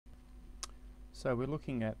So we're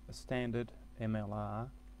looking at a standard MLR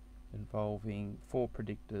involving 4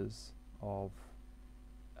 predictors of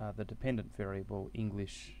the dependent variable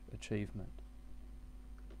English achievement.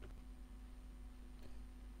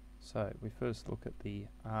 So we first look at the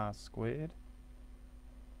R squared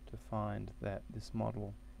to find that this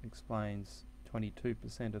model explains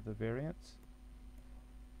 22% of the variance,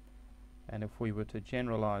 and if we were to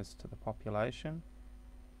generalize to the population,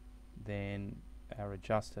 then our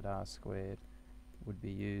adjusted R squared would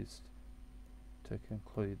be used to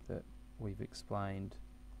conclude that we've explained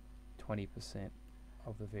 20%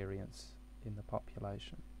 of the variance in the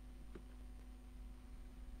population.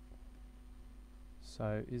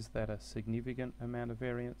 So is that a significant amount of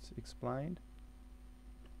variance explained?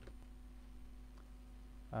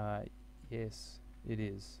 Yes, it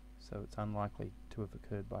is. So it's unlikely to have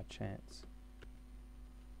occurred by chance.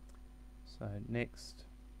 So next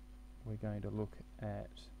we're going to look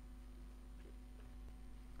at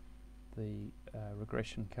the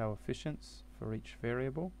regression coefficients for each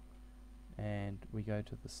variable, and we go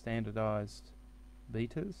to the standardized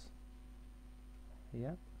betas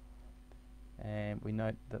here, and we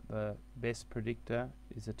note that the best predictor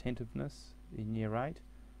is attentiveness in year 8,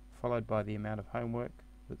 followed by the amount of homework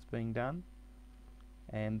that's being done,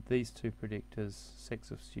 and these two predictors,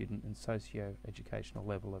 sex of student and socio-educational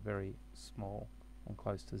level, are very small and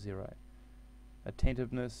close to 0.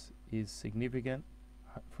 Attentiveness is significant,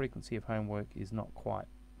 frequency of homework is not quite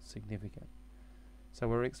significant. So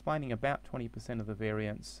we're explaining about 20% of the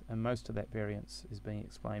variance, and most of that variance is being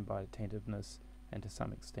explained by attentiveness and to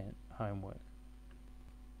some extent homework.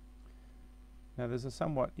 Now there's a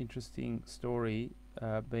somewhat interesting story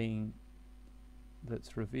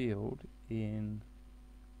that's revealed in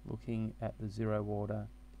looking at the zero order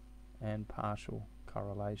and partial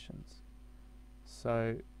correlations.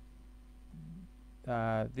 So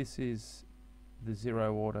this is the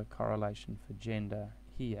zero order correlation for gender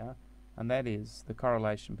here, and that is the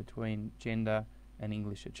correlation between gender and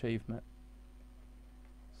English achievement.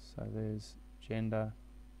 So there's gender,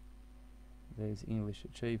 there's English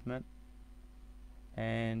achievement,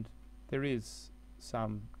 and there is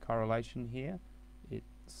some correlation here.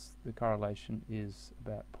 The correlation is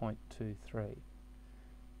about 0.23.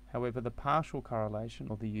 However, the partial correlation,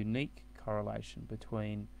 or the unique correlation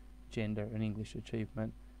between gender and English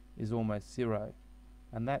achievement, is almost 0,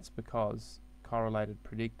 and that's because correlated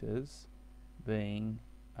predictors, being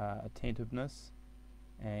attentiveness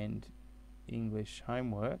and English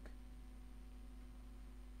homework,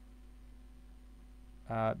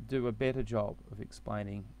 do a better job of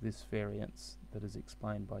explaining this variance that is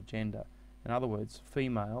explained by gender. In other words,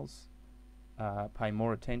 females pay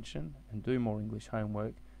more attention and do more English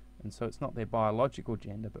homework, and so it's not their biological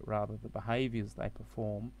gender but rather the behaviours they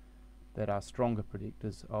perform that are stronger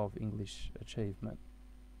predictors of English achievement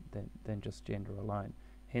than just gender alone.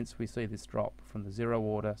 Hence we see this drop from the zero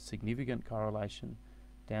order significant correlation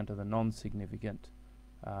down to the non-significant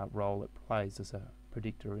role it plays as a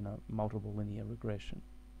predictor in a multiple linear regression.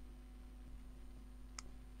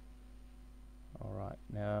 Alright,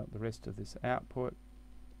 now the rest of this output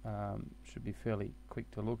should be fairly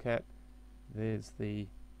quick to look at. There's the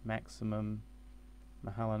maximum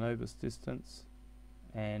Mahalanobis distance,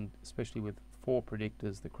 and especially with 4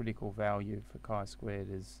 predictors, the critical value for chi-squared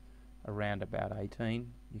is around about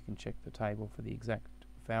 18. You can check the table for the exact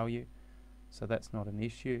value, so that's not an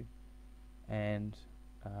issue, and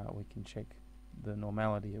we can check the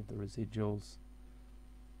normality of the residuals,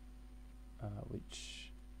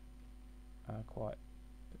 which are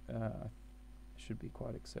should be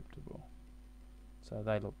quite acceptable. So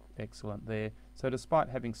they look excellent there. So despite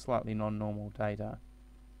having slightly non-normal data,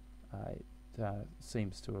 it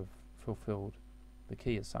seems to have fulfilled the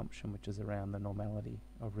key assumption, which is around the normality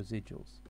of residuals.